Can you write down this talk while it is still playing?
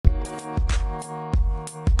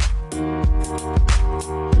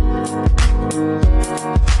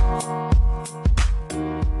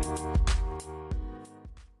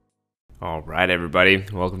right, everybody.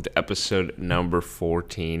 Welcome to episode number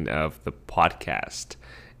 14 of the podcast.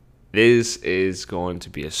 This is going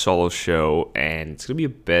to be a solo show, and it's going to be a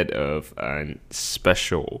bit of a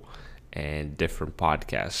special and different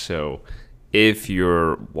podcast. So if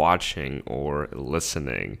you're watching or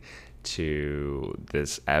listening to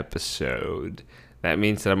this episode, that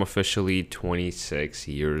means that I'm officially 26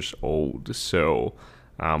 years old. So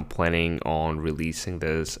I'm planning on releasing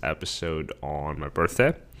this episode on my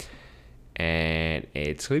birthday. And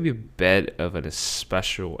it's going to be a bit of a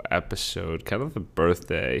special episode, kind of a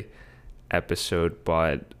birthday episode.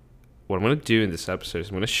 But what I'm going to do in this episode is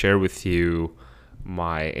I'm going to share with you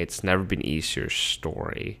my It's Never Been Easier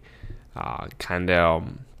story. Kind of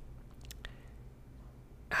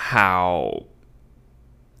how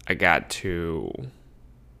I got to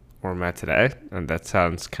where I'm at today. And that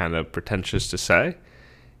sounds kind of pretentious to say.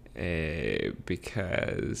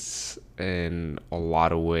 Because in a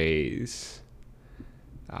lot of ways,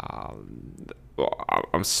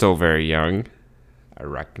 I'm still very young. I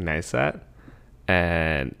recognize that,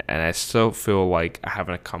 and I still feel like I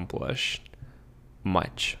haven't accomplished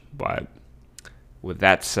much. But with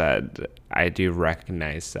that said, I do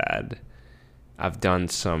recognize that I've done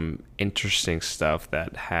some interesting stuff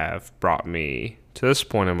that have brought me to this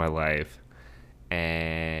point in my life,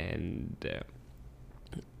 and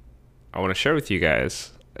I want to share with you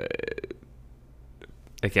guys,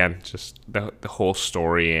 again, just the whole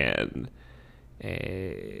story. And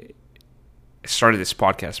I started this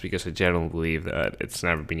podcast because I genuinely believe that it's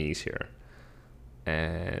never been easier.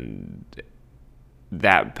 And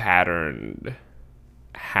that pattern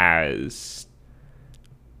has,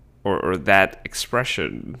 or that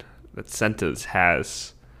expression, that sentence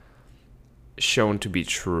has shown to be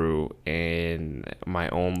true in my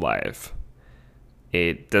own life.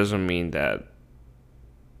 It doesn't mean that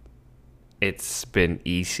it's been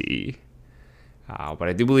easy, but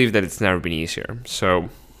I do believe that it's never been easier. So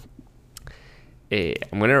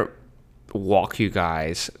I'm going to walk you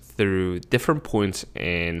guys through different points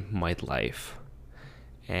in my life.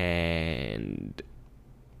 And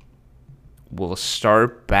we'll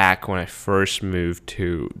start back when I first moved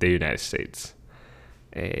to the United States.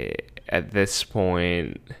 At this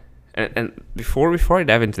point, and before I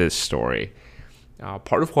dive into this story,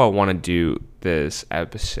 part of why I want to do this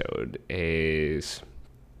episode is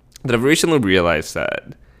that I've recently realized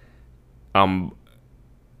that I'm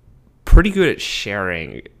pretty good at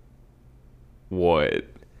sharing what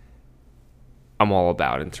I'm all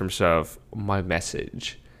about in terms of my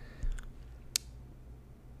message,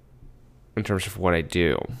 in terms of what I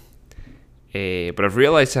do. But I've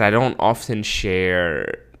realized that I don't often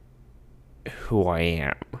share who I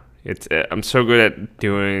am. I'm so good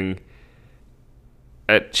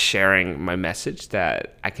at sharing my message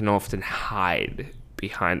that I can often hide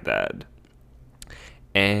behind that.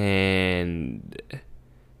 And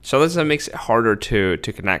so that makes it harder to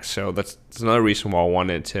connect. So that's another reason why I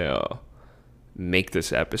wanted to make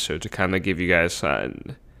this episode, to kind of give you guys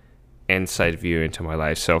an inside view into my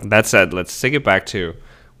life. So that said, let's take it back to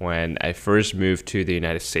when I first moved to the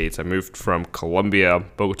United States. I moved from Colombia,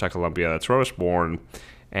 Bogota, Colombia. That's where I was born.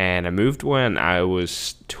 And I moved when I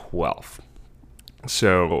was 12.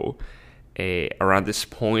 So around this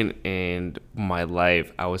point in my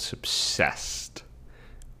life, I was obsessed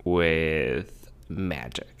with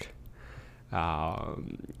magic. I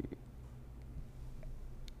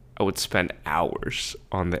would spend hours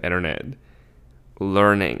on the internet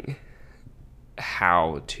learning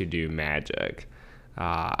how to do magic.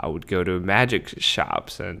 I would go to magic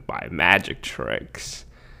shops and buy magic tricks.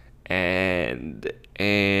 And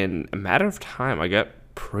in a matter of time, I got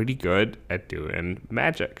pretty good at doing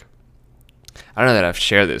magic. I don't know that I've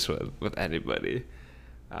shared this with anybody,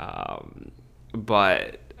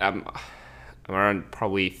 but I'm around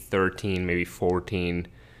probably 13, maybe 14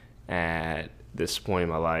 at this point in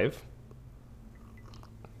my life,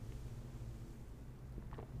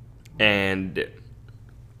 and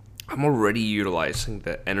I'm already utilizing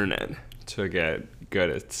the internet to get good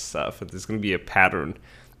at stuff. And there's going to be a pattern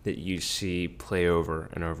that you see play over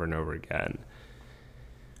and over and over again.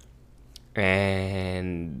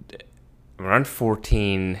 And I'm around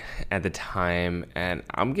 14 at the time, and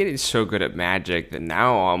I'm getting so good at magic that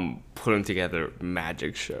now I'm putting together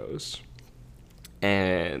magic shows.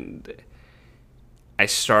 And I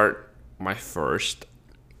start my first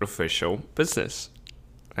official business,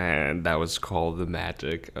 and that was called The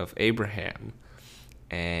Magic of Abraham.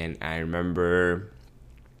 And I remember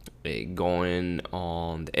going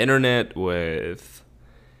on the internet with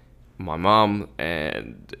my mom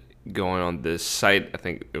and going on this site, I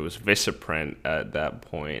think it was Vistaprint at that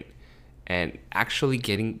point, and actually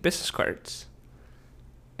getting business cards.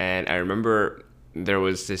 And I remember there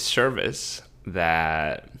was this service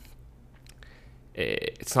that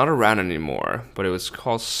it's not around anymore, but it was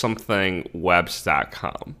called something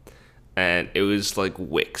webs.com. And it was like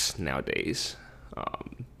Wix nowadays. I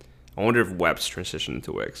wonder if Webs transitioned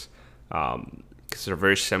into Wix, because they're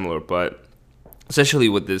very similar. But essentially,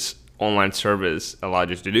 what this online service allowed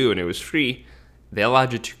you to do, and it was free, they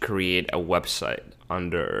allowed you to create a website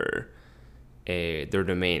under their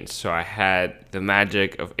domain. So I had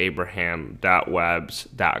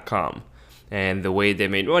themagicofAbraham.webs.com. And the way they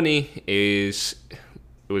made money is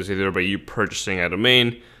it was either by you purchasing a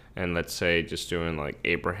domain and, let's say, just doing like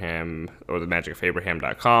Abraham or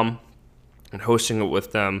themagicofAbraham.com and hosting it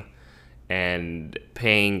with them and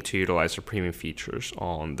paying to utilize their premium features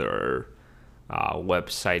on their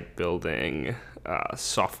website building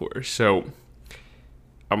software. So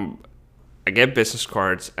I get business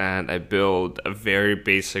cards and I build a very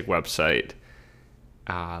basic website,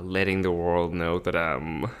 letting the world know that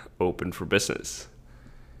I'm open for business.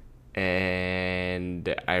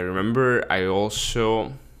 And I remember I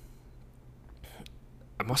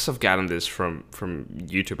must have gotten this from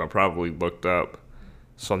YouTube. I probably looked up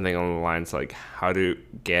something on the lines like how to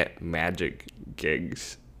get magic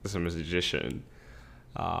gigs as a musician.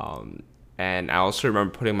 And I also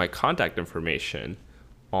remember putting my contact information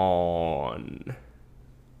on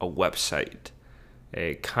a website,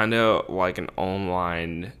 a kind of like an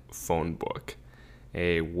online phone book,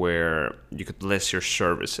 where you could list your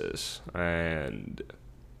services, and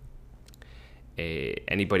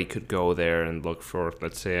anybody could go there and look for,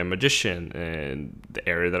 let's say, a magician in the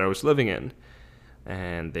area that I was living in,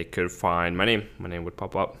 and they could find my name. My name would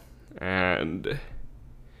pop up, and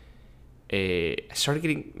I started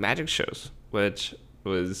getting magic shows, which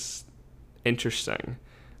was interesting.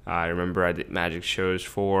 I remember I did magic shows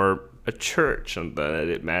for a church, and then I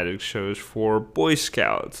did magic shows for Boy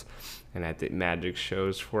Scouts, and I did magic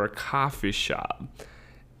shows for a coffee shop.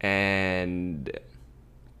 And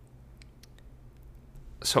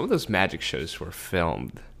some of those magic shows were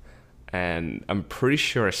filmed, and I'm pretty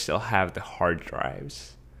sure I still have the hard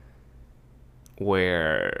drives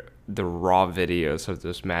where the raw videos of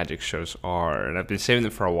those magic shows are, and I've been saving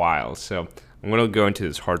them for a while. So I'm gonna go into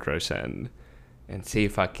this hard drive and see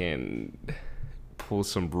if I can pull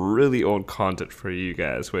some really old content for you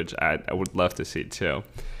guys, which I would love to see too.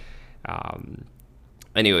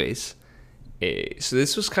 Anyways, so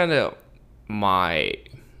this was kind of my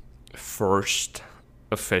first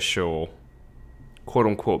official quote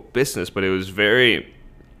unquote business, but it was very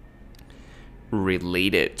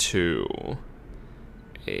related to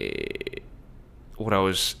what I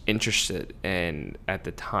was interested in at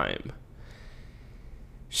the time.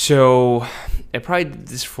 So I probably did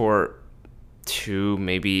this for 2,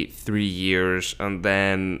 maybe 3 years, and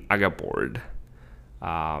then I got bored.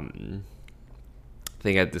 I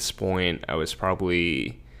think at this point I was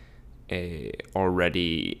probably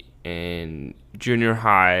already in junior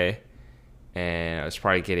high, and I was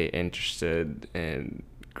probably getting interested in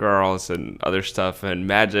girls and other stuff, and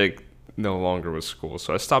magic no longer was cool,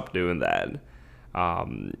 so I stopped doing that.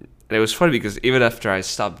 And it was funny because even after I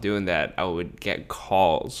stopped doing that, I would get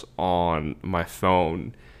calls on my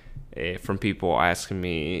phone from people asking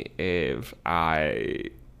me if I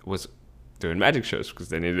was doing magic shows because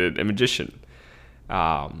they needed a magician.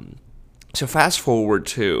 So fast forward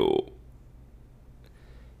to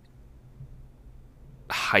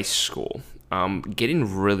high school,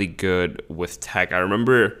 getting really good with tech. I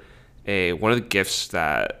remember one of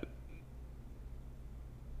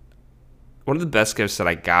the best gifts that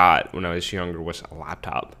I got when I was younger was a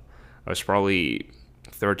laptop. I was probably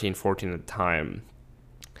 13, 14 at the time,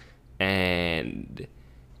 and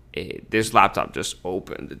this laptop just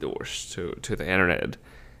opened the doors to the internet.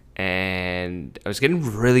 And I was getting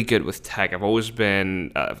really good with tech. I've always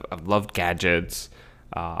been, I've loved gadgets,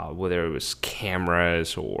 whether it was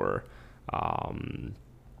cameras or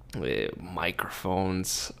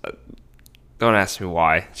microphones. Don't ask me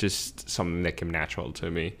why, just something that came natural to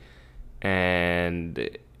me.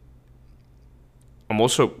 And I'm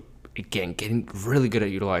also, again, getting really good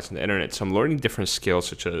at utilizing the internet. So I'm learning different skills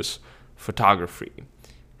such as photography,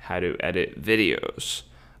 how to edit videos,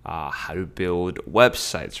 how to build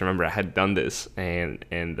websites. Remember, I had done this in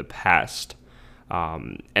the past.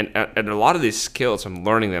 And a lot of these skills, I'm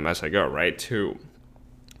learning them as I go, right? To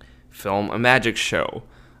film a magic show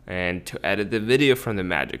and to edit the video from the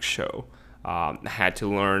magic show. I had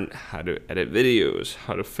to learn how to edit videos,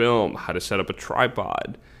 how to film, how to set up a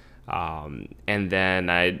tripod. And then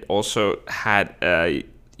I also had a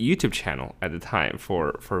YouTube channel at the time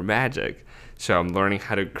for magic. So I'm learning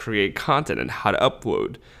how to create content and how to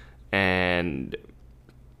upload. And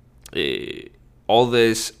all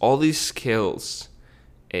these skills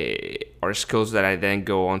are skills that I then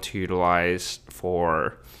go on to utilize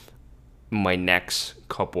for my next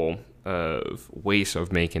couple of ways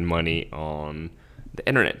of making money on the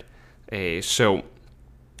internet. So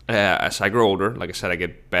as I grow older, like I said, I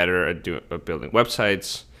get better at building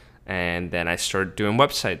websites, and then I start doing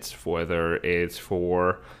websites. Whether it's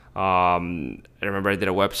for, I remember I did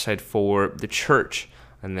a website for the church,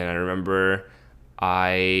 and then I remember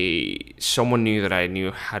someone knew that I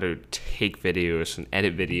knew how to take videos and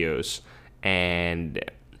edit videos, and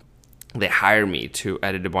they hired me to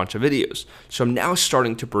edit a bunch of videos. So I'm now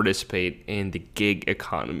starting to participate in the gig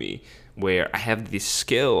economy, where I have these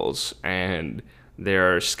skills, and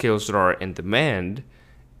there are skills that are in demand,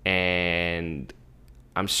 and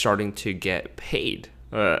I'm starting to get paid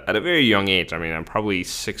at a very young age. I mean, I'm probably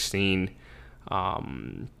 16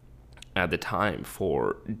 at the time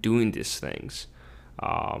for doing these things.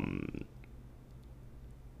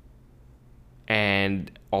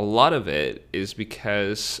 And a lot of it is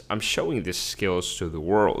because I'm showing these skills to the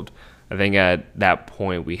world. I think at that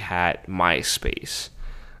point we had MySpace,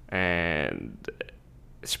 and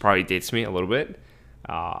this probably dates me a little bit,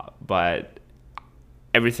 but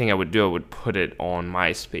everything I would do, I would put it on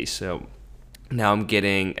MySpace. So now I'm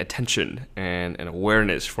getting attention and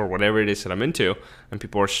awareness for whatever it is that I'm into, and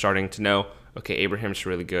people are starting to know, okay, Abraham's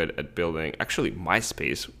really good at building actually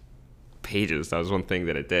MySpace pages. That was one thing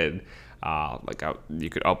that I did. You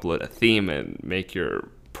could upload a theme and make your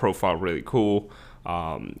profile really cool,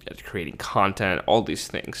 at creating content, all these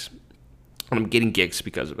things. And I'm getting gigs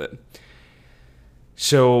because of it.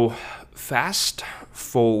 So fast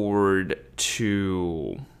forward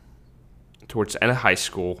towards the end of high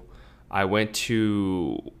school, when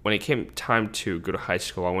it came time to go to high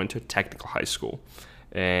school, I went to a technical high school.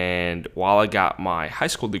 And while I got my high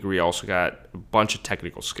school degree, I also got a bunch of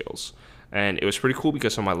technical skills. And it was pretty cool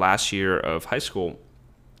because on my last year of high school,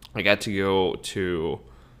 I got to go to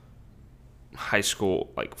high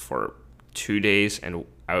school like for 2 days, and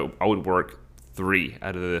I would work 3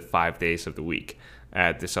 out of the 5 days of the week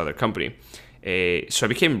at this other company. So I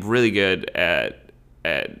became really good at.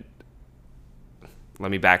 Let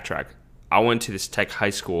me backtrack. I went to this tech high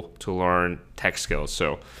school to learn tech skills.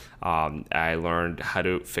 So I learned how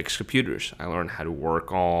to fix computers. I learned how to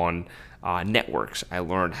work on networks. I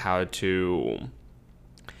learned how to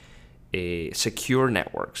secure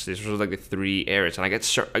networks. These were like the 3 areas, and I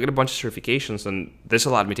got a bunch of certifications, and this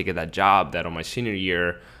allowed me to get that job that on my senior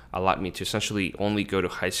year allowed me to essentially only go to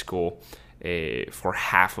high school for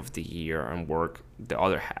half of the year and work the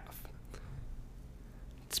other half.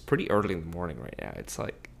 It's pretty early in the morning right now. It's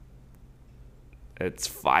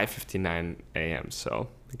 5:59 a.m. So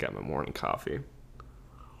I got my morning coffee.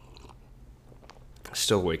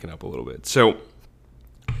 Still waking up a little bit. So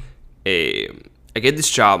I get this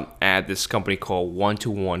job at this company called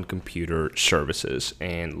One-to-One Computer Services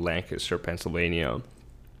in Lancaster, Pennsylvania.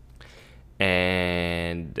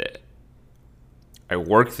 And I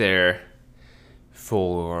worked there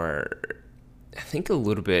for, I think, a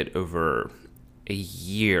little bit over a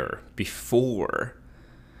year before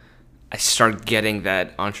I start getting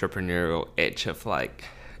that entrepreneurial itch of like,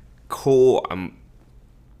 cool, I'm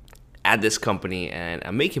at this company and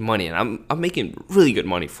I'm making money, and I'm making really good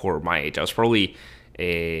money for my age. I was probably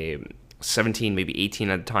 17, maybe 18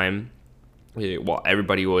 at the time. While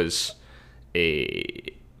everybody was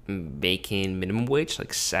making minimum wage,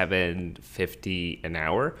 like $7.50 an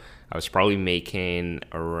hour, I was probably making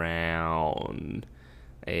around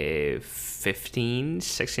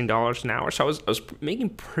 $16 an hour. So I was making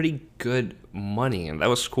pretty good money, and that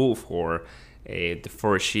was cool for the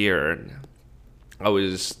first year. I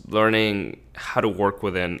was learning how to work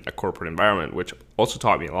within a corporate environment, which also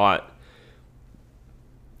taught me a lot.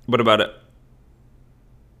 But about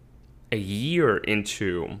a year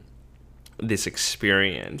into this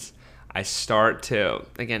experience, I start to,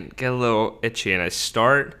 again, get a little itchy, and I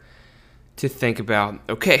start to think about,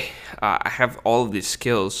 okay, I have all of these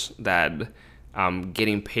skills that I'm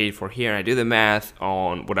getting paid for here, and I do the math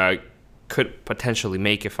on what I could potentially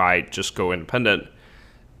make if I just go independent.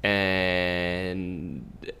 And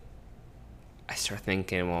I start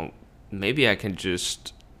thinking, well, maybe I can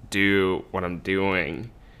just do what I'm doing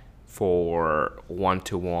for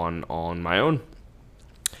one-to-one on my own.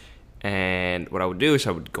 And what I would do is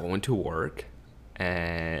I would go into work,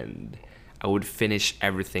 and I would finish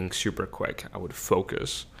everything super quick. I would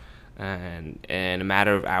focus, and in a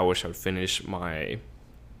matter of hours, I would finish my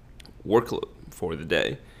workload for the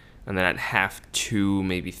day. And then I'd have 2,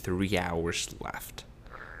 maybe 3 hours left.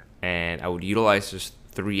 And I would utilize those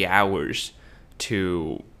 3 hours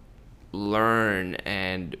to learn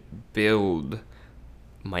and build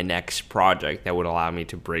my next project that would allow me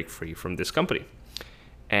to break free from this company.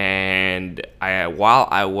 And while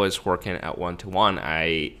I was working at One to One,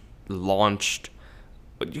 I launched.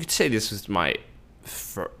 You could say this was my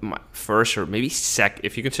first, or maybe second,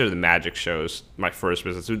 if you consider the magic shows my first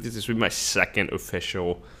business. This would be my second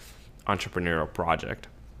official entrepreneurial project,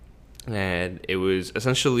 and it was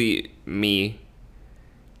essentially me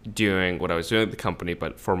doing what I was doing at the company,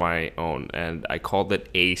 but for my own. And I called it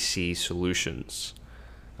AC Solutions,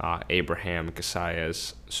 Abraham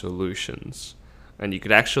Casillas Solutions. And you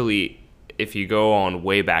could actually, if you go on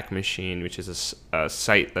Wayback Machine, which is a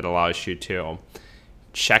site that allows you to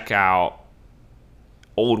check out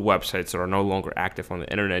old websites that are no longer active on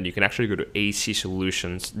the internet, you can actually go to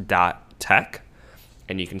acsolutions.tech,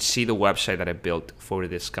 and you can see the website that I built for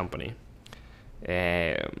this company.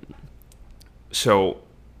 So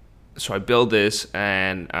I build this,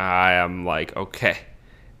 and I am like, okay,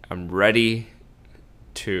 I'm ready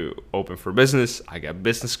to open for business. I got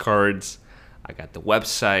business cards, I got the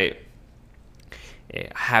website, I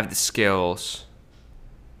have the skills,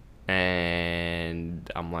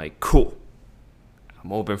 and I'm like, cool,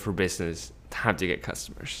 I'm open for business, time to get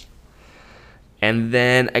customers. And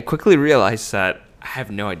then I quickly realized that I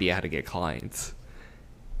have no idea how to get clients.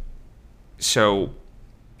 So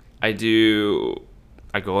I go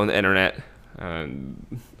on the internet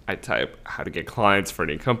and I type how to get clients for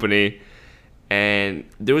any company. And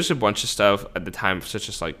there was a bunch of stuff at the time, such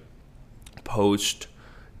as like post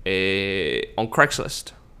on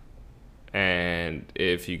Craigslist. And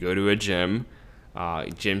if you go to a gym,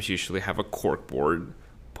 gyms usually have a cork board.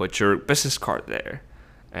 Put your business card there.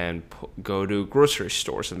 And go to grocery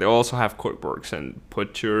stores, and they also have cork boards, and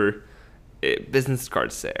put your business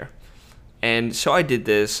cards there. And so I did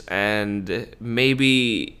this, and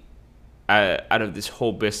maybe out of this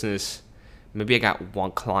whole business, maybe I got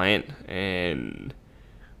one client in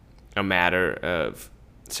a matter of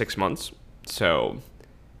 6 months. So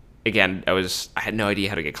again, I had no idea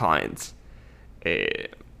how to get clients.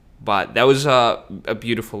 But that was a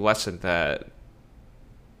beautiful lesson that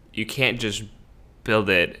you can't just build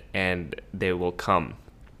it and they will come.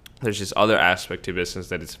 There's this other aspect to business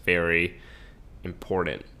that is very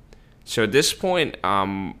important. So at this point,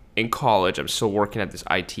 in college, I'm still working at this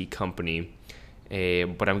IT company,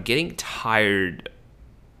 but I'm getting tired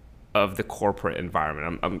of the corporate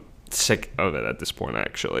environment. I'm sick of it at this point,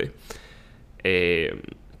 actually. And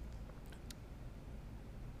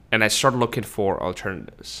I started looking for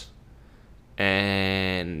alternatives.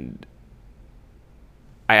 And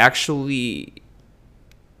I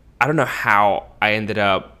don't know how I ended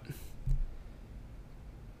up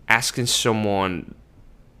asking someone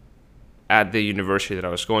at the university that I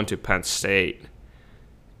was going to, Penn State,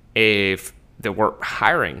 if they were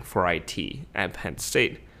hiring for IT at Penn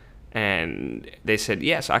State. And they said,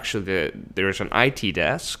 yes, actually, there's an IT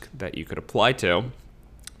desk that you could apply to.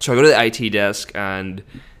 So I go to the IT desk, and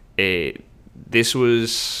this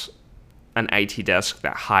was an IT desk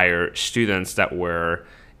that hired students that were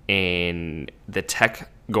going in the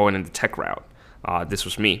tech route. This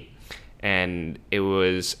was me. And it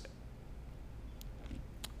was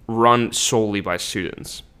run solely by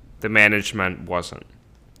students. The management wasn't,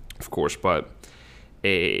 of course, but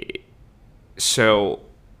so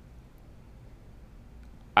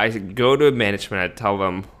I go to management, I tell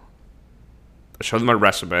them, I show them my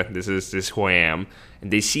resume, this is who I am,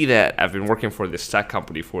 and they see that I've been working for this tech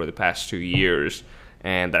company for the past 2 years,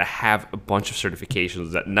 and that I have a bunch of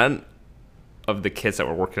certifications that none of the kids that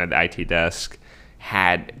were working at the IT desk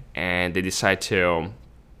had, and they decide to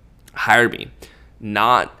hire me,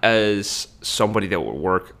 not as somebody that would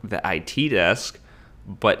work the IT desk,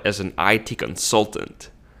 but as an IT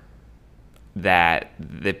consultant that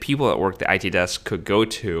the people that work the IT desk could go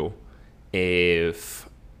to if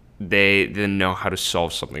they didn't know how to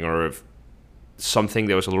solve something, or if something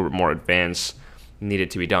that was a little bit more advanced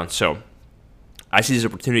needed to be done. So I see this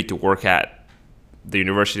opportunity to work at the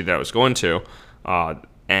university that I was going to,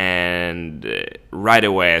 and right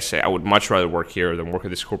away I say I would much rather work here than work in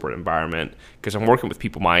this corporate environment, because I'm working with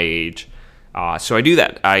people my age. So I do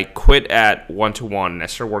that. I quit at One to One, and I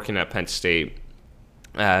started working at Penn State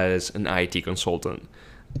as an IT consultant.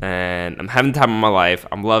 And I'm having the time of my life.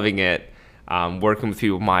 I'm loving it. I'm working with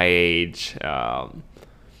people my age.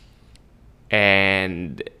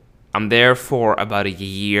 And I'm there for about a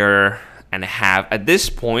year and a half. At this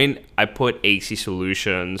point, I put AC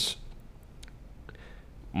Solutions,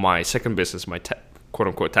 my second business, my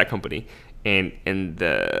quote-unquote tech company, in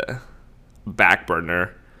the back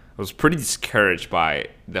burner. I was pretty discouraged by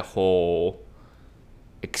the whole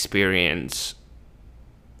experience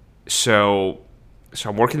So,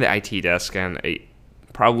 I'm working the IT desk, and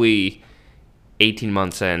probably 18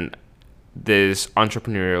 months in, this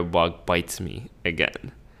entrepreneurial bug bites me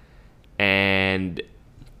again. And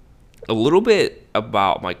a little bit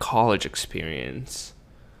about my college experience.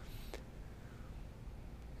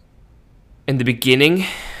 In the beginning,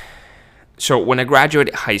 so when I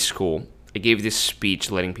graduated high school, I gave this speech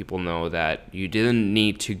letting people know that you didn't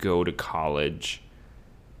need to go to college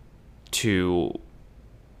to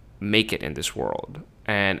make it in this world.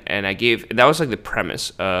 And I gave, that was like the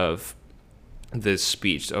premise of this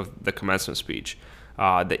speech, of the commencement speech,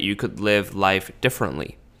 that you could live life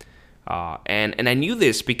differently. And I knew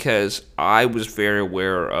this because I was very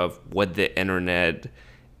aware of what the internet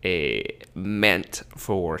meant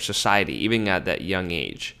for society, even at that young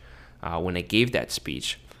age, when I gave that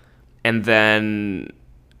speech. And then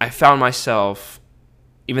I found myself,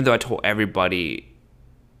 even though I told everybody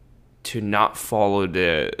to not follow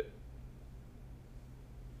the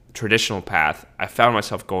traditional path, I found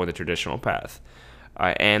myself going the traditional path.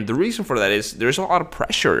 And the reason for that is there's a lot of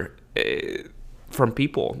pressure from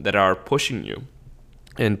people that are pushing you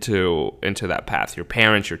into that path. Your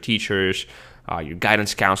parents, your teachers, your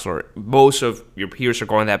guidance counselor, most of your peers are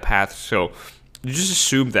going that path. So you just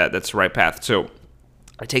assume that that's the right path. So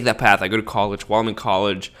I take that path. I go to college. While I'm in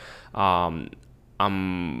college,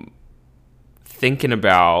 I'm thinking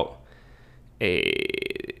about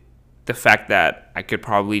the fact that I could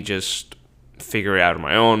probably just figure it out on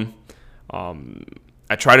my own.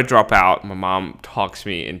 I try to drop out. My mom talks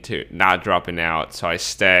me into not dropping out, so I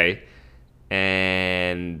stay.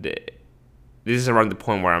 And this is around the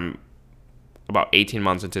point where I'm about 18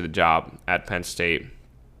 months into the job at Penn State.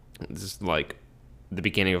 This is like the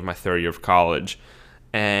beginning of my third year of college.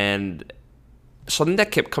 And something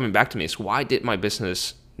that kept coming back to me is, why did my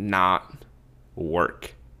business not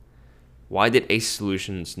work? Why did Ace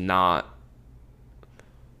Solutions not...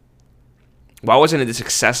 Why wasn't it the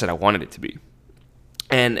success that I wanted it to be?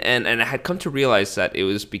 And I had come to realize that it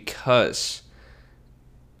was because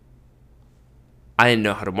I didn't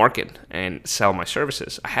know how to market and sell my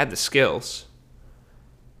services. I had the skills.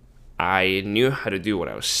 I knew how to do what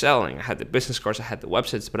I was selling. I had the business cards, I had the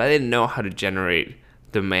websites, but I didn't know how to generate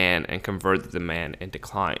demand and convert the demand into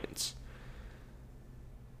clients.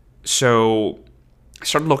 So I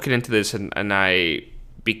started looking into this, and I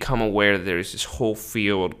become aware that there's this whole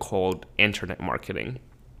field called internet marketing.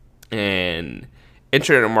 And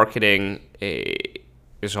internet marketing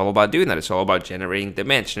is all about doing that. It's all about generating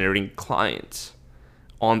demand, generating clients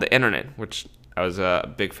on the internet, which I was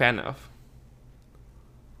a big fan of.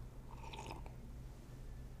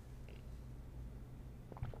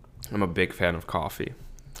 I'm a big fan of coffee.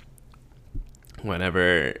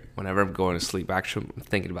 Whenever I'm going to sleep, actually, I'm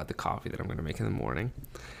thinking about the coffee that I'm going to make in the morning.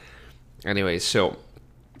 Anyway, so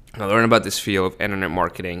I learned about this field of internet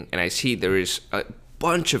marketing, and I see there is a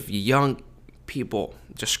bunch of young people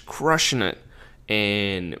just crushing it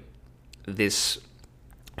in this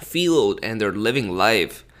field, and they're living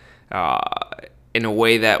life in a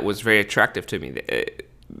way that was very attractive to me.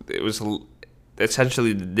 It was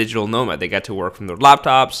essentially the digital nomad. They got to work from their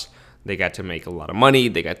laptops. They got to make a lot of money.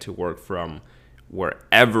 They got to work from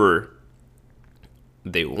wherever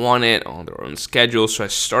they wanted on their own schedule. So I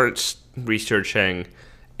started researching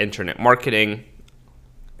internet marketing.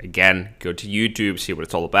 Again, go to YouTube, see what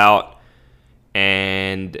it's all about.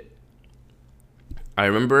 And I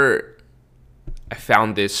remember I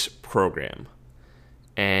found this program,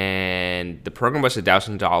 and the program was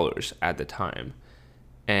 $1,000 at the time.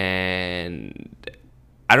 And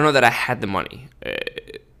I don't know that I had the money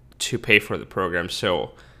to pay for the program,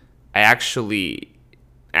 so I actually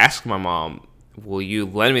asked my mom, will you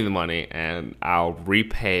lend me the money and I'll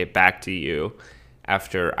repay it back to you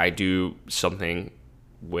after I do something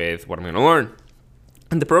with what I'm going to learn.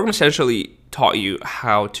 And the program essentially taught you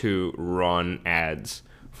how to run ads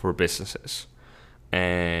for businesses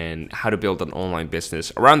and how to build an online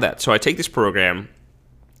business around that. So I take this program,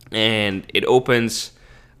 and it opens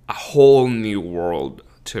a whole new world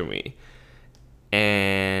to me.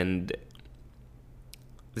 And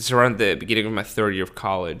this is around the beginning of my third year of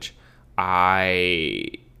college.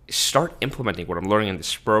 I start implementing what I'm learning in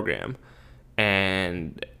this program,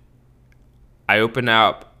 and I open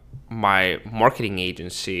up my marketing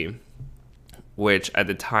agency, which at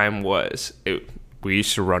the time we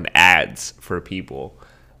used to run ads for people.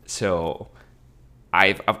 So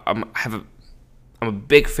I'm a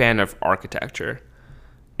big fan of architecture,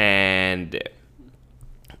 and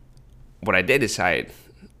what I did is I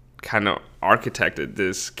kind of architected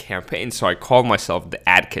this campaign. So I called myself the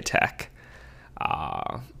Adcatech,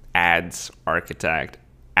 ads architect.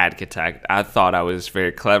 architect. I thought I was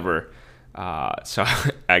very clever. So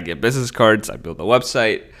I get business cards, I build a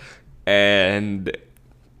website, and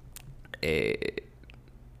I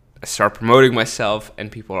start promoting myself,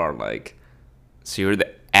 and people are like, "So you're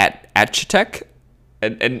the architect?"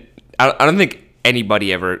 And I don't think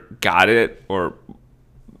anybody ever got it or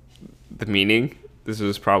the meaning. This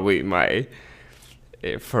was probably my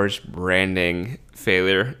first branding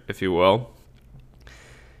failure, if you will.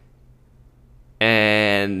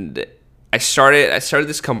 And I started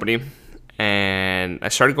this company, and I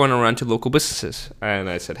started going around to local businesses, and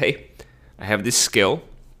I said, "Hey, I have this skill,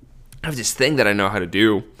 I have this thing that I know how to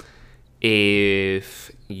do.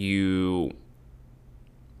 If you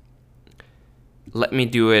let me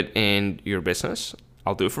do it in your business,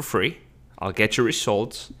 I'll do it for free. I'll get your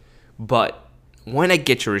results, but when I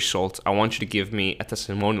get your results, I want you to give me a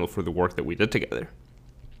testimonial for the work that we did together."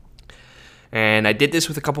 And I did this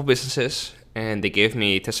with a couple businesses, and they gave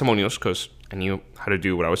me testimonials because I knew how to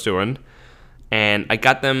do what I was doing. And I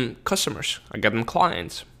got them customers. I got them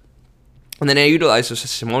clients. And then I utilized those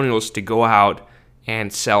testimonials to go out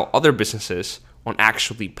and sell other businesses on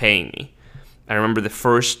actually paying me. I remember the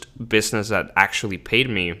first business that actually paid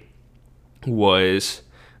me was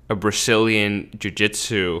a Brazilian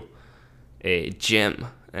jiu-jitsu gym.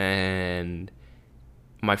 And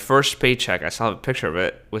my first paycheck, I still have a picture of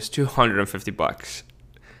it, was $250.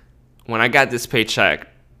 When I got this paycheck,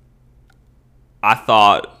 I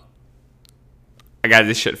thought, I got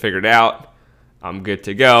this shit figured out. I'm good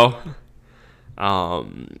to go.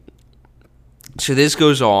 So this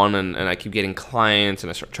goes on, and I keep getting clients, and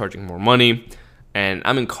I start charging more money. And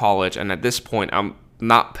I'm in college, and at this point, I'm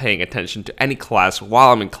not paying attention to any class.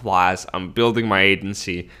 While I'm in class, I'm building my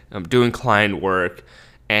agency, I'm doing client work,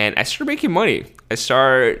 and I started making money. I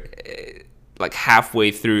started like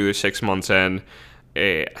halfway through the 6 months in,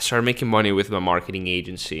 I started making money with my marketing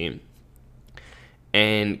agency.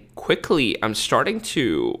 And quickly, I'm starting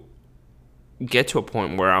to get to a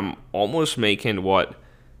point where I'm almost making what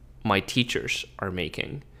my teachers are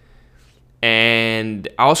making. And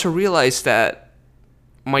I also realized that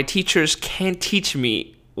my teachers can't teach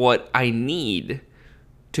me what I need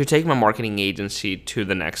to take my marketing agency to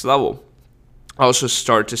the next level. I also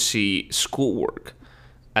start to see schoolwork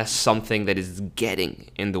as something that is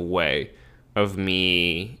getting in the way of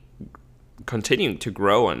me continuing to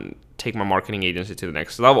grow and take my marketing agency to the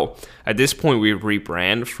next level. At this point, we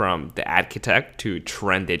rebrand from the Architect to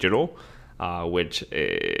Trend Digital, which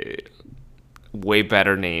is way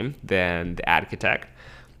better name than the Architect.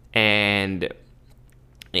 And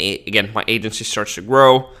again, my agency starts to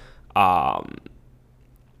grow.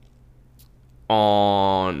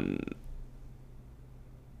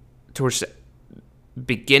 Towards the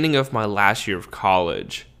beginning of my last year of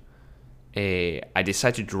college, I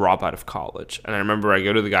decided to drop out of college. And I remember I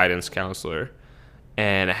go to the guidance counselor,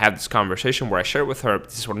 and I have this conversation where I share with her,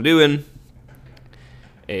 "This is what I'm doing.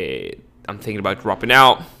 I'm thinking about dropping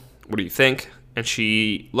out. What do you think?" And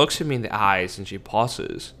she looks at me in the eyes, and she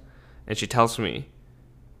pauses, and she tells me,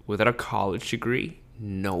 "Without a college degree,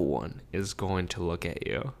 no one is going to look at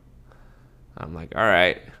you." I'm like, "All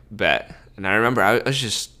right, bet." And I remember I was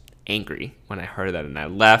just angry when I heard that, and I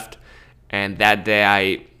left. And that day,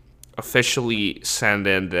 I officially sent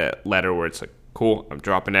in the letter where it's like, "Cool, I'm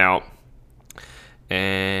dropping out."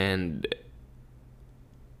 And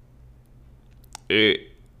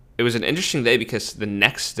it was an interesting day because the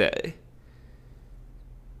next day,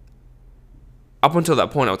 up until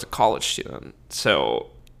that point, I was a college student.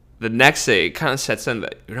 So the next day, it kind of sets in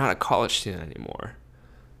that you're not a college student anymore.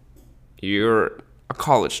 You're a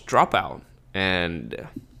college dropout. And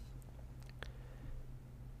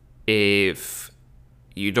if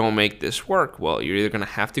you don't make this work, well, you're either going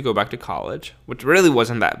to have to go back to college, which really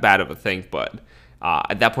wasn't that bad of a thing. But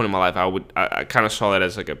at that point in my life, I kind of saw that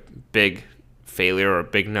as like a big failure or a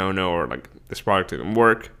big no-no, or like this product didn't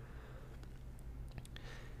work.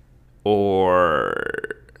 Or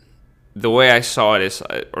the way I saw it is,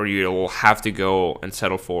 or you'll have to go and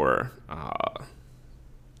settle for a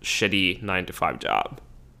shitty 9-to-5 job.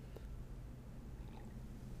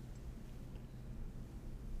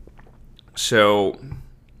 So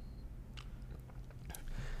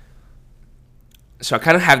I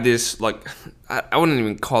kind of have this, like, I wouldn't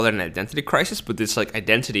even call it an identity crisis, but this like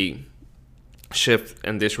identity shift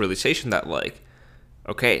and this realization that, like,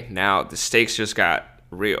 okay, now the stakes just got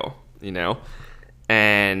real, you know?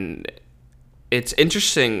 And it's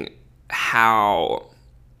interesting how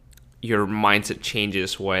your mindset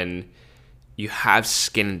changes when you have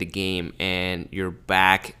skin in the game and your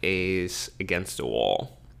back is against the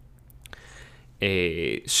wall.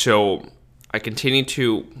 So I continue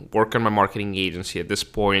to work on my marketing agency. At this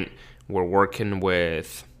point, we're working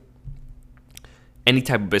with any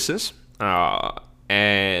type of business.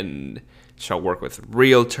 And so I work with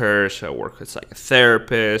realtors, I work with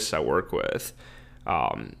psychotherapists, I work with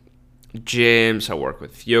gyms, I work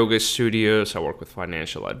with yoga studios, I work with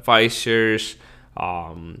financial advisors,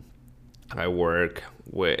 I work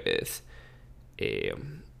with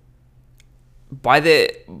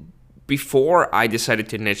before I decided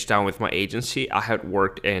to niche down with my agency, I had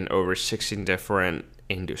worked in over 16 different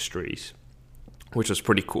industries, which was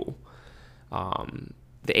pretty cool.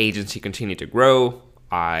 The agency continued to grow.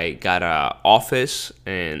 I got an office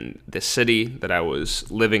in the city that I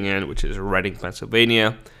was living in, which is Reading,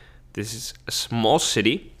 Pennsylvania. This is a small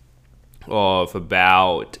city of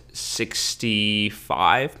about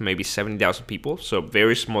 65, maybe 70,000 people. So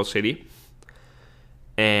very small city.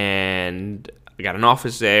 And I got an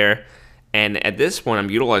office there. And at this point,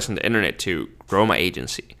 I'm utilizing the internet to grow my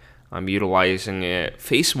agency. I'm utilizing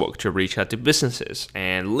Facebook to reach out to businesses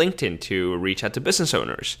and LinkedIn to reach out to business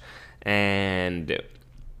owners. And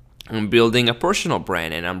I'm building a personal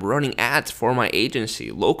brand, and I'm running ads for my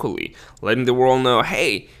agency locally, letting the world know,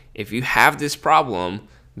 hey, if you have this problem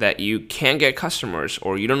that you can't get customers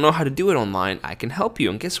or you don't know how to do it online, I can help you.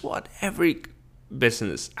 And guess what? Every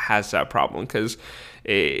business has that problem because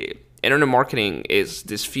internet marketing is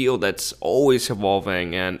this field that's always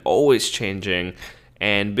evolving and always changing.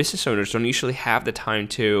 And business owners don't usually have the time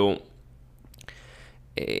to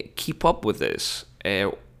keep up with this,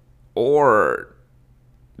 or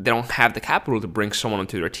they don't have the capital to bring someone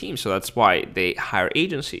onto their team. So that's why they hire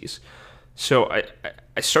agencies. So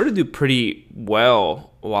I started to do pretty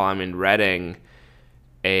well while I'm in Reading.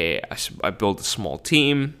 I built a small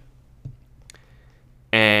team.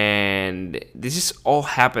 And this is all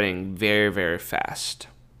happening very, very fast.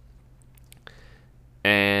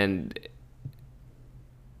 And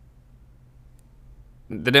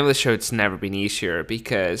the name of the show, it's never been easier,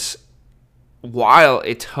 because while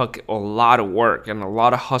it took a lot of work and a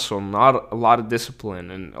lot of hustle, not a lot of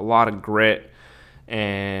discipline and a lot of grit,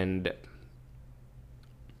 and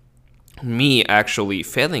me actually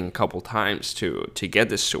failing a couple times to get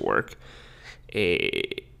this to work,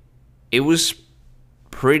 it was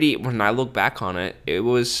pretty, when I look back on it,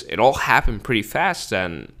 it all happened pretty fast.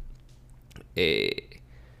 And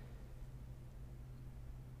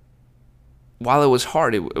while it was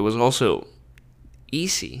hard, it was also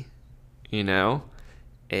easy, you know,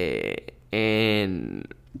 in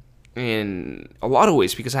a lot of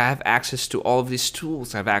ways, because I have access to all of these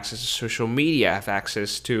tools. I have access to social media. I have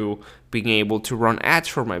access to being able to run ads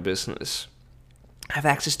for my business. I have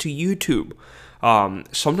access to YouTube.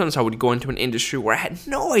 Sometimes I would go into an industry where I had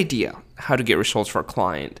no idea how to get results for a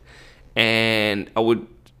client, and I would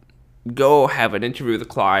go have an interview with a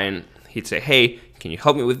client. He'd say, hey, can you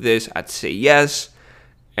help me with this? I'd say yes,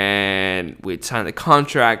 and we'd sign the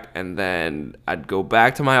contract, and then I'd go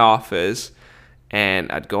back to my office,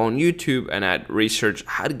 and I'd go on YouTube, and I'd research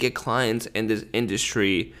how to get clients in this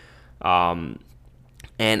industry, and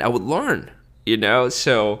I would learn, you know.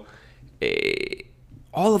 So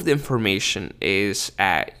all of the information is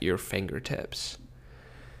at your fingertips.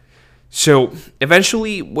 So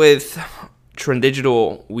eventually with Trend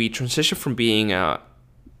Digital, we transitioned from being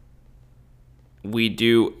we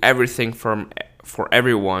do everything for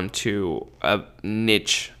everyone to a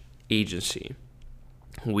niche agency.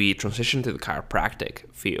 We transitioned to the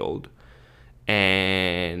chiropractic field,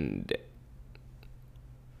 and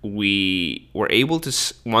we were able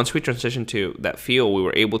to, once we transitioned to that field, we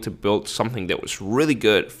were able to build something that was really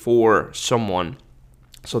good for someone,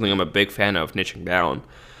 something I'm a big fan of, niching down.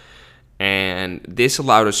 And this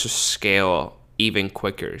allowed us to scale even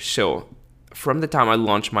quicker. So from the time I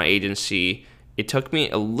launched my agency, it took me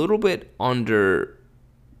a little bit under,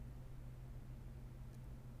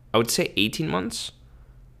 I would say 18 months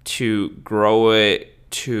to grow it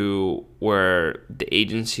to where the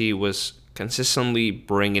agency was consistently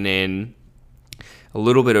bringing in a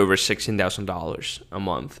little bit over $16,000 a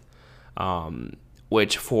month,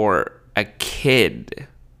 which for a kid,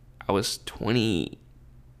 I was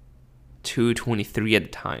 22, 23 at the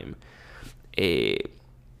time.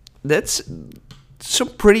 That's some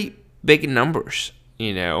pretty big numbers,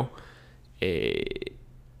 you know.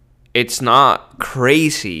 It's not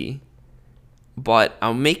crazy, but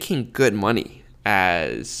I'm making good money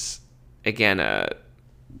as, again, a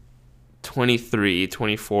 23,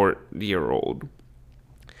 24-year-old.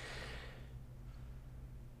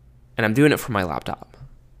 And I'm doing it from my laptop.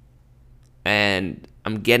 And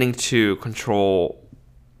I'm getting to control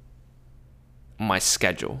my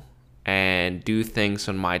schedule and do things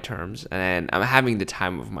on my terms. And I'm having the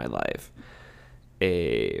time of my life.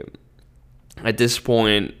 at this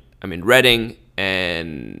point, I'm in Reading,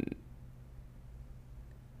 and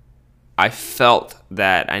I felt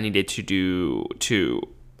that I needed to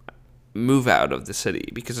move out of the city,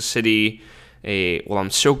 because the city,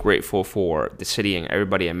 I'm so grateful for the city and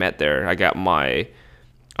everybody I met there. I got my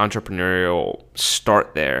entrepreneurial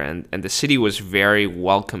start there, and the city was very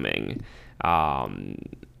welcoming. I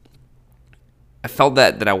felt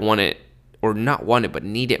that I wanted, or not wanted, but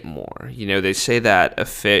needed more. They say that a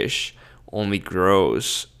fish only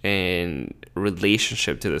grows in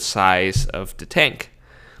relationship to the size of the tank.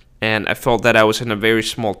 And I felt that I was in a very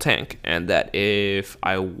small tank, and that if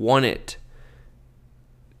I wanted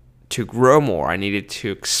to grow more, I needed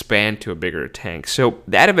to expand to a bigger tank. So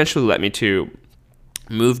that eventually led me to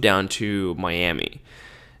move down to Miami.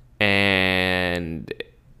 And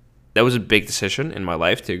that was a big decision in my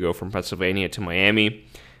life, to go from Pennsylvania to Miami.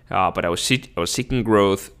 But I was seeking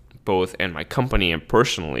growth both in my company and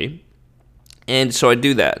personally. And so I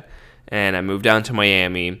do that. And I moved down to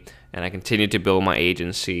Miami, and I continued to build my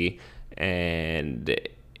agency. And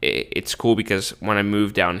it's cool because when I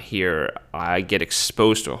moved down here, I get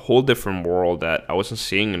exposed to a whole different world that I wasn't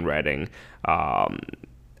seeing in Reading. A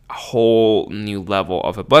whole new level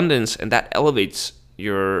of abundance, and that elevates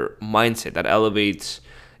your mindset. That elevates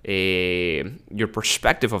your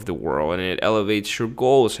perspective of the world, and it elevates your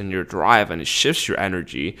goals and your drive, and it shifts your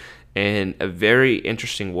energy in a very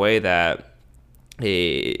interesting way that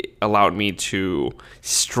allowed me to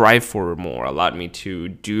strive for more, allowed me to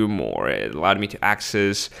do more. It allowed me to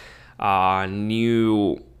access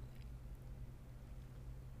new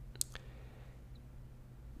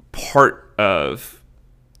part of,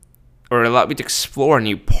 or it allowed me to explore a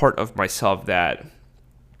new part of myself that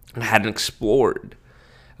I hadn't explored.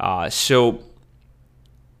 So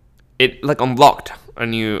it unlocked a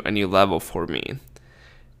new level for me.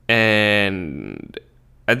 And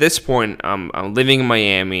at this point, I'm living in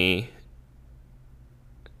Miami.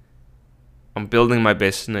 I'm building my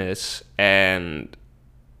business, and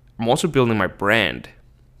I'm also building my brand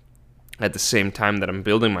at the same time that I'm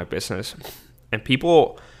building my business. And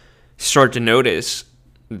people start to notice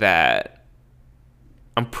that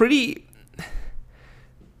I'm pretty,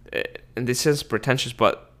 and this is pretentious,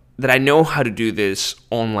 but that I know how to do this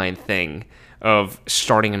online thing of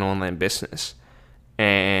starting an online business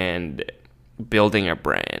and building a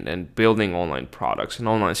brand and building online products and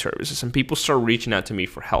online services. And people start reaching out to me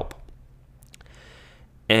for help.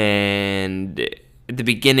 And at the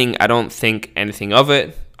beginning, I don't think anything of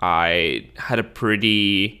it. I had a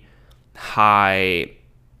pretty high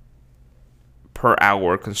per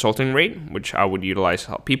hour consulting rate, which I would utilize to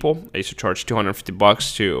help people. I used to charge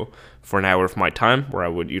 $250 for an hour of my time, where I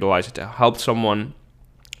would utilize it to help someone.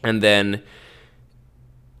 And then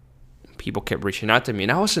people kept reaching out to me,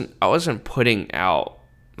 and I wasn't putting out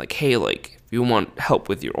like, hey, like, if you want help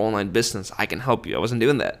with your online business, I can help you. I wasn't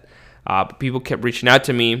doing that. But people kept reaching out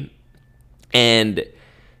to me, and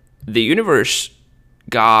the universe,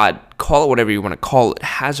 God, call it whatever you want to call it,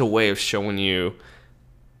 has a way of showing you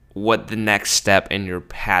what the next step in your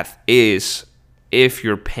path is if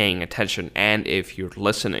you're paying attention and if you're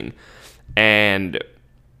listening. And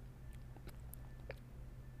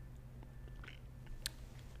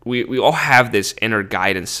we all have this inner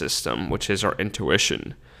guidance system, which is our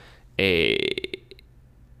intuition. It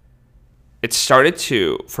started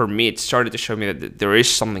to show me that there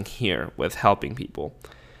is something here with helping people.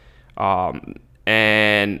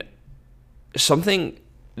 And something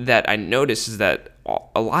that I noticed is that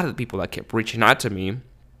a lot of the people that kept reaching out to me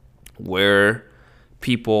were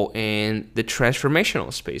people in the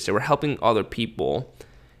transformational space. They were helping other people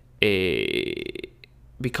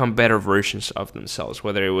become better versions of themselves,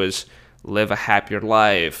 whether it was live a happier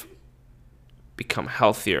life, become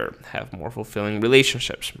healthier, have more fulfilling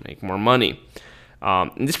relationships, make more money.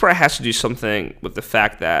 And this part has to do something with the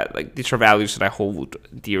fact that, like, these are values that I hold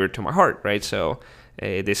dear to my heart, right? So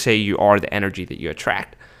they say you are the energy that you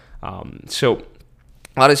attract. So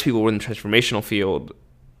a lot of these people were in the transformational field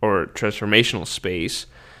or transformational space,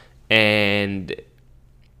 and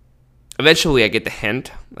eventually I get the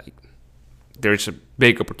hint, like, there's a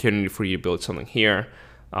big opportunity for you to build something here.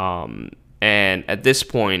 And at this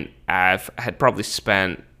point, I had probably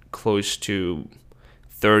spent close to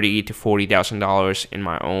 $30,000 to $40,000 in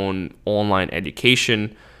my own online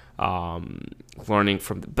education, learning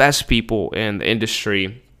from the best people in the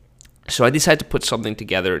industry. So I decided to put something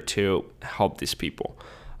together to help these people.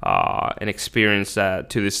 An experience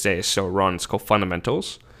that to this day is still run. It's called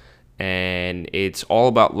Fundamentals, and it's all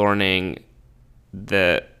about learning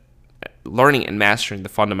and mastering the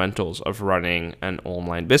fundamentals of running an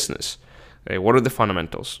online business. Okay, what are the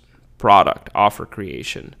fundamentals? product, offer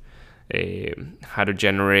creation, how to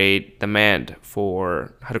create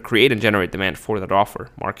and generate demand for that offer,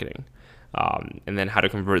 marketing, and then how to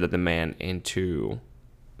convert the demand into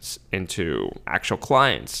actual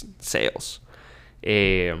clients, sales.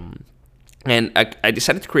 And I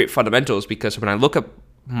decided to create fundamentals because when I look at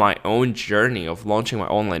my own journey of launching my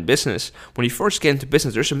online business, when you first get into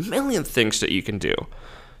business, there's a million things that you can do.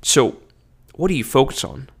 So what do you focus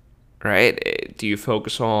on, right? Do you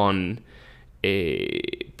focus on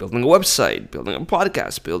building a website, building a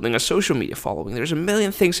podcast, building a social media following? There's a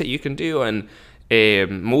million things that you can do, and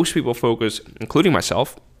most people focus, including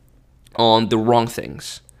myself, on the wrong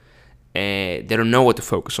things. They don't know what to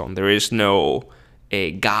focus on. There is no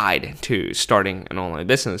guide to starting an online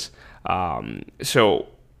business. So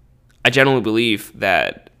I generally believe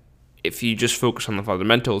that if you just focus on the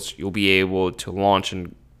fundamentals, you'll be able to launch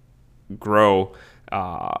and grow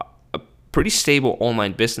a pretty stable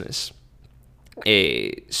online business.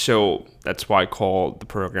 So that's why I call the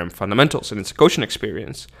program Fundamentals, and it's a coaching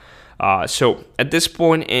experience. So at this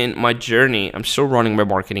point in my journey, I'm still running my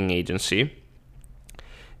marketing agency,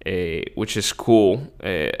 which is cool,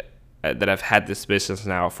 that I've had this business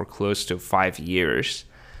now for close to 5 years.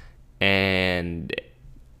 And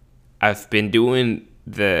I've been doing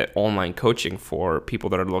the online coaching for people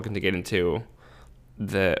that are looking to get into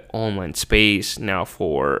the online space now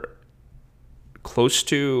for close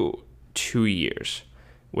to 2 years,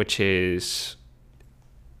 which is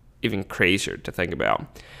even crazier to think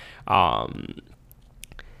about.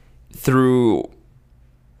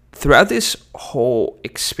 Throughout this whole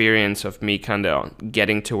experience of me kind of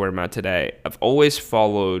getting to where I'm at today, I've always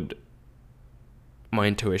followed my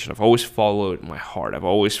intuition. I've always followed my heart. I've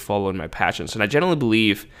always followed my passions. And I generally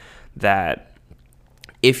believe that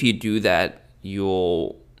if you do that,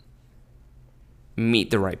 you'll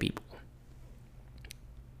meet the right people.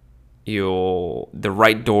 The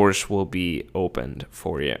right doors will be opened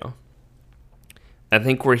for you. I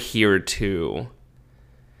think we're here to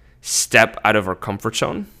step out of our comfort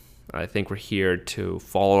zone. I think we're here to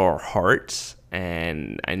follow our hearts.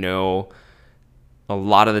 And I know a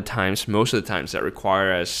lot of the times, most of the times, that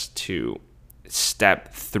require us to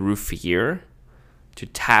step through fear, to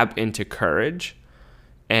tap into courage.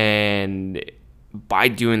 And by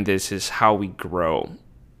doing this is how we grow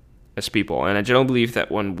as people. And I generally believe that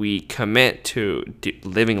when we commit to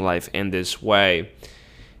living life in this way,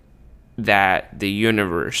 that the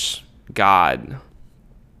universe, God,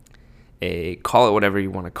 call it whatever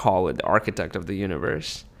you want to call it, the architect of the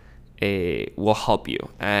universe, will help you.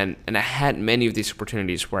 And I had many of these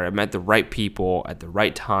opportunities where I met the right people at the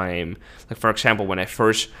right time. Like, for example, when I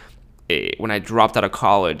dropped out of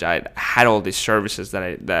college, I had all these services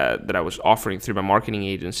that I was offering through my marketing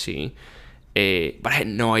agency, but I had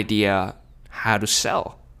no idea how to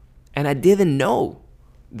sell. And I didn't know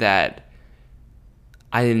that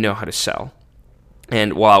I didn't know how to sell.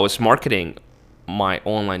 And while I was marketing my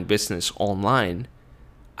online business online,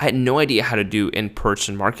 I had no idea how to do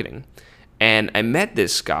in-person marketing. And I met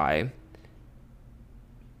this guy.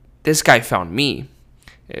 This guy found me.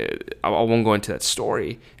 I won't go into that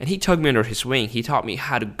story. And he took me under his wing. He taught me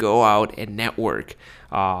how to go out and network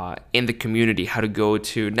in the community, how to go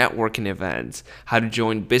to networking events, how to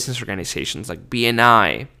join business organizations like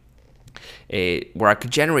BNI, where I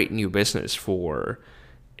could generate new business for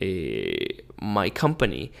my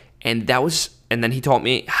company. And then he taught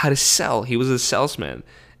me how to sell. He was a salesman.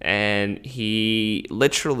 And he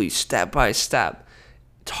literally, step by step,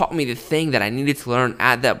 taught me the thing that I needed to learn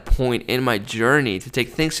at that point in my journey to take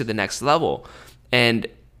things to the next level. And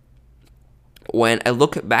when I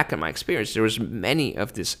look back at my experience, there was many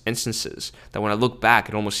of these instances that when I look back,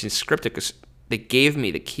 it almost seems scripted because they gave me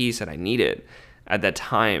the keys that I needed at that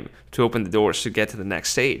time to open the doors to get to the next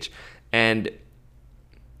stage. And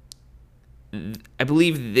I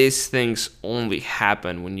believe these things only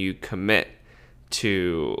happen when you commit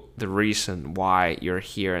to the reason why you're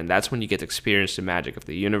here, and that's when you get to experience the magic of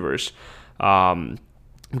the universe. I'm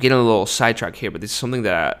getting a little sidetracked here, but this is something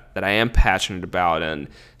that I am passionate about, and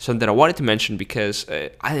something that I wanted to mention because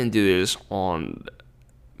I didn't do this on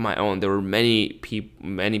my own. There were many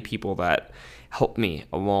people that helped me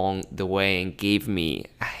along the way and gave me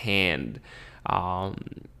a hand,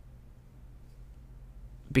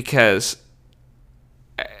 because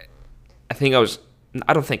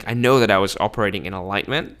I know that I was operating in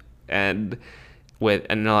alignment and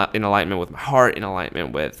in alignment with my heart, in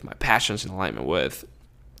alignment with my passions, in alignment with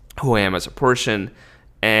who I am as a person.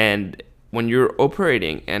 And when you're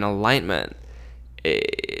operating in alignment,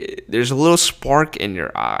 there's a little spark in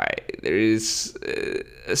your eye. There is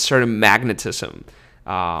a certain magnetism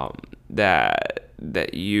that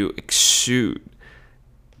that you exude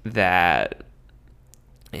that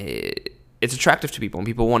it's attractive to people and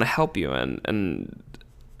people want to help you, and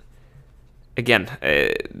again,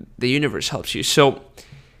 the universe helps you. So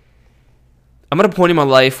I'm at a point in my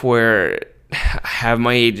life where I have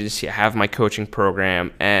my agency, I have my coaching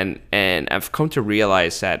program, and I've come to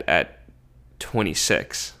realize that at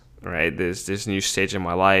 26, right, this new stage in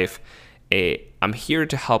my life, I'm here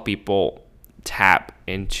to help people tap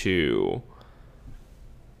into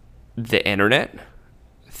the internet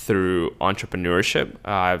through entrepreneurship.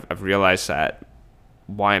 I've realized that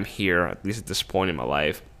why I'm here, at least at this point in my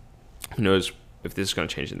life, who knows if this is going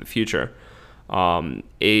to change in the future,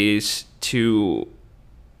 is to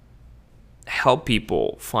help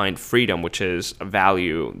people find freedom, which is a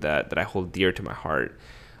value that I hold dear to my heart,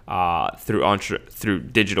 through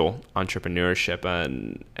digital entrepreneurship,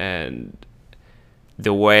 and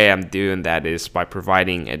the way I'm doing that is by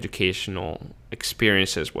providing educational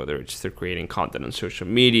experiences, whether it's through creating content on social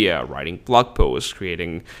media, writing blog posts,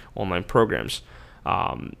 creating online programs.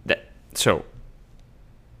 So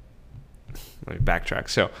let me backtrack.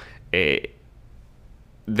 So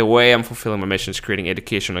the way I'm fulfilling my mission is creating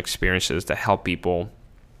educational experiences that help people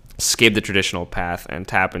escape the traditional path and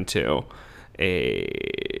tap into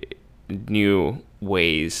new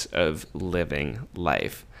ways of living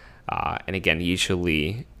life. And again,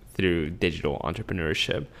 usually through digital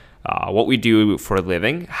entrepreneurship. What we do for a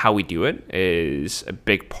living, how we do it, is a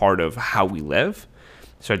big part of how we live.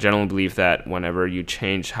 So I generally believe that whenever you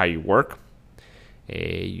change how you work,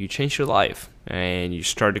 you change your life, and you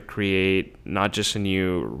start to create not just a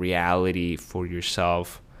new reality for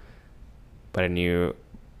yourself, but a new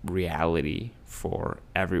reality for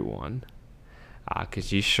everyone.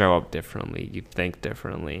 Because you show up differently, you think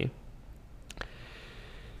differently.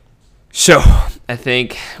 So I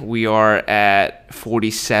think we are at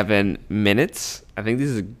 47 minutes. I think this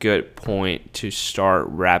is a good point to start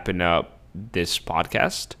wrapping up this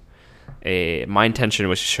podcast. My intention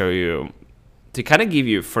was to show you, to kind of give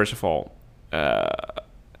you, first of all, an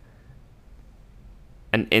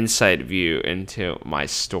inside view into my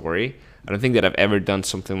story. I don't think that I've ever done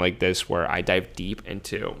something like this where I dive deep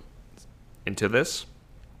into this.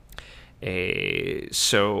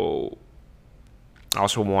 So I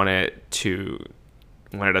also wanted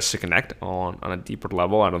us to connect on a deeper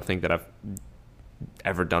level. I don't think that I've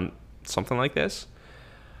ever done something like this.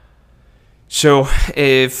 So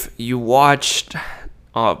if you watched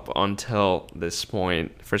up until this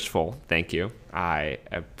point, first of all, thank you. I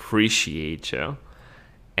appreciate you.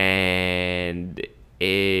 And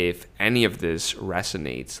if any of this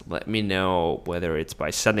resonates, let me know, whether it's by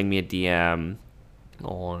sending me a DM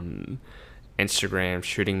on Instagram,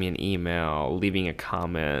 shooting me an email, leaving a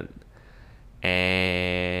comment.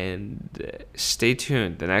 And stay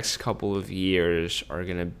tuned. The next couple of years are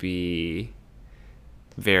going to be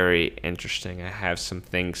very interesting. I have some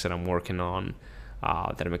things that I'm working on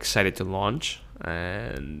that I'm excited to launch.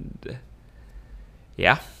 And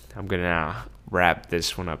yeah, I'm going to wrap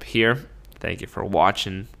this one up here. Thank you for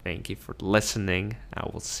watching. Thank you for listening. I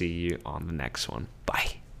will see you on the next one.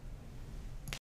 Bye.